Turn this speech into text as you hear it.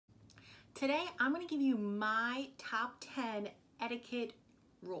Today, I'm going to give you my top 10 etiquette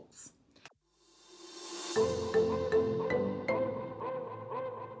rules.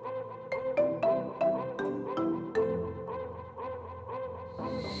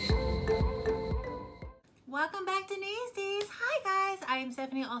 Welcome back to Daisies. Hi guys, I am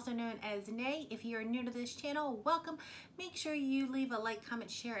Stephanie, also known as Nay. If you are new to this channel, welcome. Make sure you leave a like,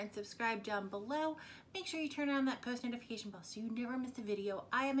 comment, share, and subscribe down below. Make sure you turn on that post notification bell so you never miss a video.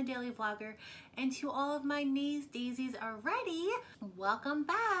 I am a daily vlogger, and to all of my Nays Daisies already, welcome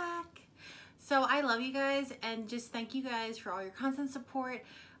back. So I love you guys, and just thank you guys for all your constant support.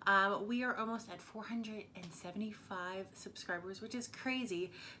 We are almost at 475 subscribers, which is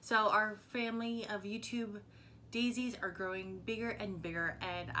crazy. So our family of YouTube Daisies are growing bigger and bigger,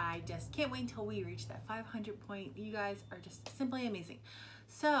 and I just can't wait until we reach that 500 point. You guys are just simply amazing.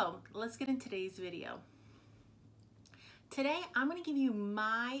 So let's get into today's video. Today, I'm gonna give you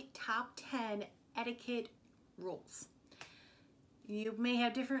my top 10 etiquette rules. You may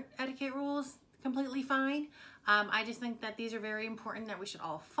have different etiquette rules, completely fine. I just think that these are very important that we should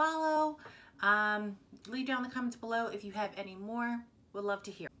all follow. Leave down in the comments below if you have any more. Would love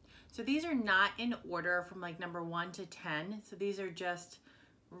to hear. So these are not in order from like number 1 to 10. So these are just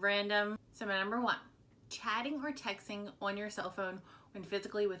random. So my number 1, chatting or texting on your cell phone when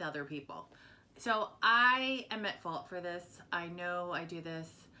physically with other people. So I am at fault for this. I know I do this.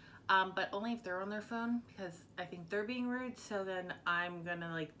 But only if they're on their phone, because I think they're being rude. So then I'm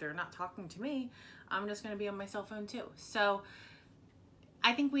gonna, like, they're not talking to me, I'm just gonna be on my cell phone too. So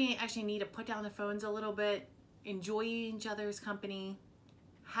I think we actually need to put down the phones a little bit, enjoy each other's company,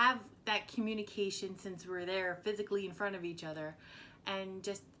 have that communication since we're there physically in front of each other, and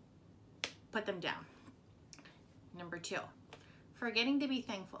just put them down. Number 2, forgetting to be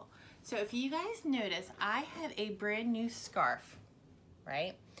thankful. So if you guys notice, I have a brand new scarf,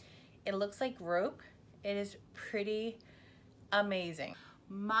 right? It looks like rope. It is pretty amazing.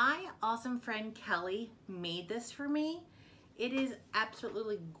 My awesome friend Kelly made this for me. It is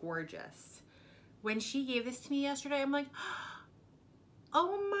absolutely gorgeous. When she gave this to me yesterday, I'm like,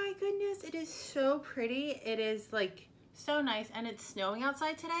 oh my goodness, it is so pretty. It is like so nice, and it's snowing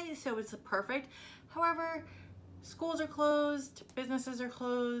outside today, so it's perfect. However, schools are closed, businesses are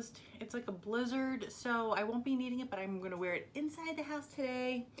closed, it's like a blizzard, so I won't be needing it, but I'm gonna wear it inside the house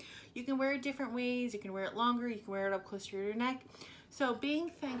today. You can wear it different ways, you can wear it longer, you can wear it up close to your neck. So being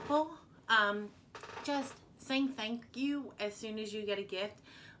thankful, just saying thank you as soon as you get a gift.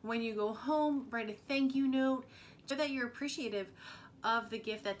 When you go home, write a thank you note so that you're appreciative of the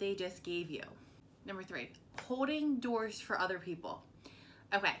gift that they just gave you. Number 3, holding doors for other people.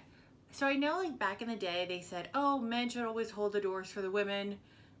 Okay. So I know, like, back in the day they said, oh, men should always hold the doors for the women,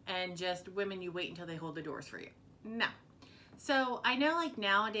 and just women, you wait until they hold the doors for you. No. So I know, like,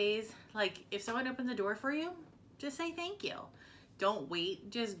 nowadays, like, if someone opens a door for you, just say thank you. Don't wait,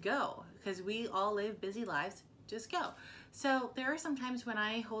 just go, because we all live busy lives. Just go. So there are some times when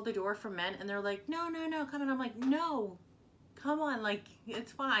I hold the door for men and they're like, no, no, no, come on. I'm like, no, come on, like,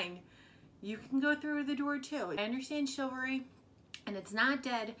 it's fine. You can go through the door too. I understand chivalry, and it's not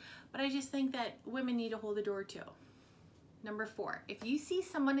dead, but I just think that women need to hold the door too. Number 4, if you see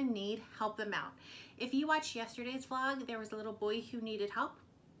someone in need, help them out. If you watched yesterday's vlog, there was a little boy who needed help,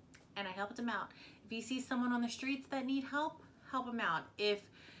 and I helped him out. If you see someone on the streets that need help, help them out. If,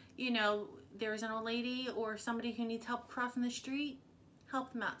 you know, there's an old lady or somebody who needs help crossing the street,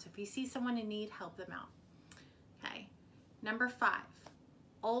 help them out. So if you see someone in need, help them out. Okay. Number 5,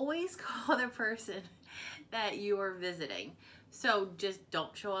 always call the person that you are visiting. So just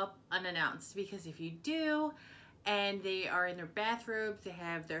don't show up unannounced, because if you do and they are in their bathrobes, they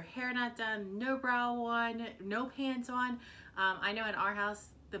have their hair not done, no bra on, no pants on. I know in our house,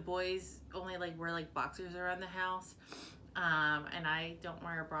 the boys only like wear like boxers around the house. And I don't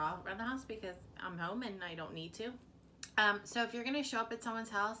wear a bra around the house because I'm home and I don't need to. So if you're gonna show up at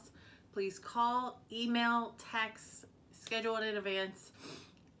someone's house, please call, email, text, schedule it in advance.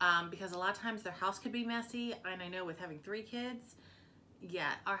 Because a lot of times their house could be messy, and I know with having 3 kids,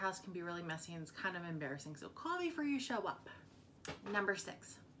 yeah, our house can be really messy and it's kind of embarrassing. So call before you show up. Number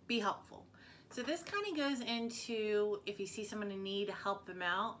 6, be helpful. So this kind of goes into if you see someone in need, help them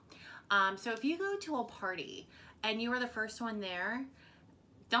out. So if you go to a party and you are the first one there,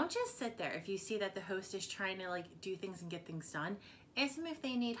 don't just sit there. If you see that the host is trying to like do things and get things done, ask them if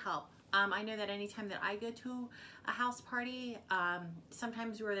they need help. I know that anytime that I go to a house party,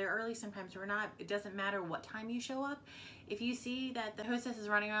 sometimes we're there early, sometimes we're not. It doesn't matter what time you show up. If you see that the hostess is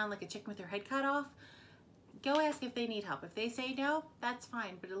running around like a chicken with her head cut off, go ask if they need help. If they say no, that's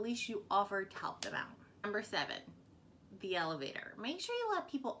fine, but at least you offered to help them out. Number 7, the elevator. Make sure you let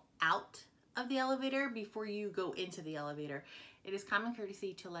people out of the elevator before you go into the elevator. It is common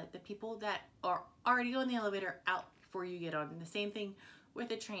courtesy to let the people that are already on the elevator out before you get on. And the same thing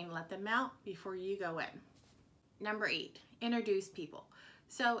with a train, let them out before you go in. Number 8, introduce people.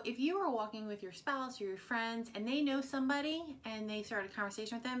 So if you are walking with your spouse or your friends and they know somebody and they start a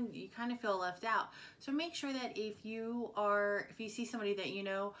conversation with them, you kind of feel left out. So make sure that if you see somebody that you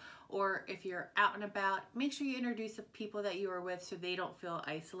know, or if you're out and about, make sure you introduce the people that you are with so they don't feel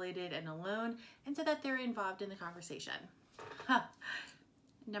isolated and alone, and so that they're involved in the conversation.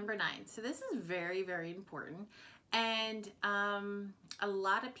 Number 9. So this is very, very important. And a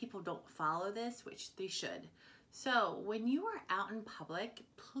lot of people don't follow this, which they should. So when you are out in public,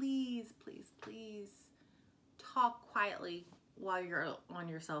 please, please, please talk quietly while you're on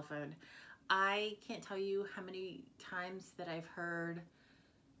your cell phone. I can't tell you how many times that I've heard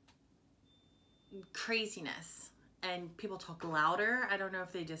craziness and people talk louder. I don't know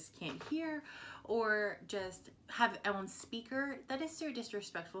if they just can't hear or just have it on speaker. That is so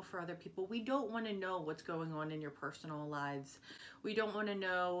disrespectful for other people. We don't want to know what's going on in your personal lives. We don't want to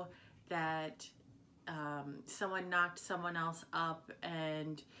know that someone knocked someone else up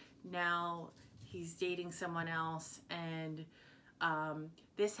and now he's dating someone else, and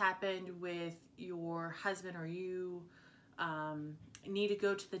this happened with your husband, or you need to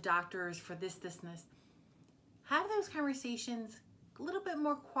go to the doctors for this, and this. Have those conversations a little bit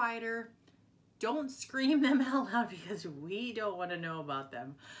more quieter. Don't scream them out loud because we don't want to know about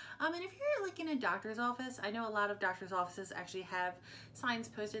them. And if you're like in a doctor's office, I know a lot of doctor's offices actually have signs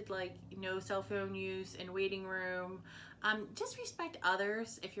posted like no cell phone use in waiting room. Just respect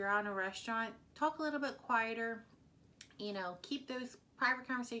others. If you're out in a restaurant, talk a little bit quieter. You know, keep those private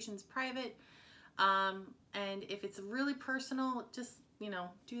conversations private. And if it's really personal, just, you know,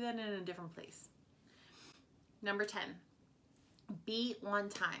 do that in a different place. Number 10, be on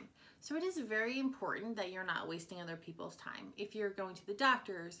time. So it is very important that you're not wasting other people's time. If you're going to the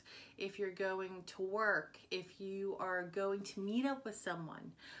doctors, if you're going to work, if you are going to meet up with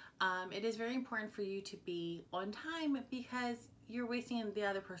someone, it is very important for you to be on time because you're wasting the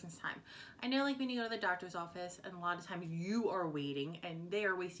other person's time. I know, like when you go to the doctor's office and a lot of times you are waiting and they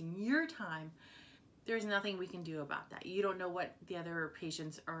are wasting your time, there's nothing we can do about that. You don't know what the other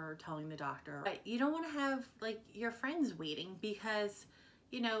patients are telling the doctor. But you don't want to have like your friends waiting because,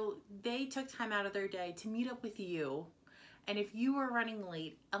 you know, they took time out of their day to meet up with you. And if you are running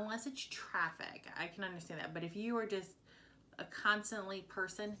late, unless it's traffic, I can understand that. But if you are just a constantly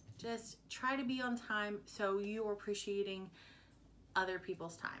person, just try to be on time so you are appreciating other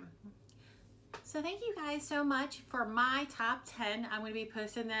people's time. So thank you guys so much for my top 10. I'm going to be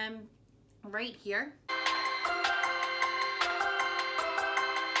posting them right here.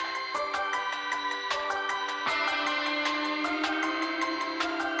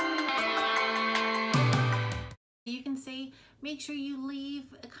 You can see, make sure you leave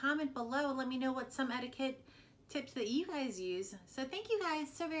a comment below. Let me know what some etiquette tips that you guys use. So thank you guys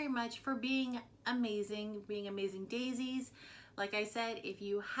so very much for being amazing daisies. Like I said, if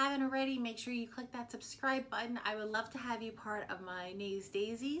you haven't already, make sure you click that subscribe button. I would love to have you part of my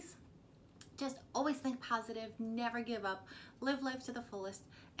Daisies. Just always think positive, never give up, live life to the fullest,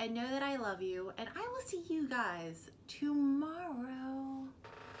 and know that I love you. And I will see you guys tomorrow.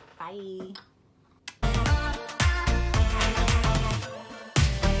 Bye.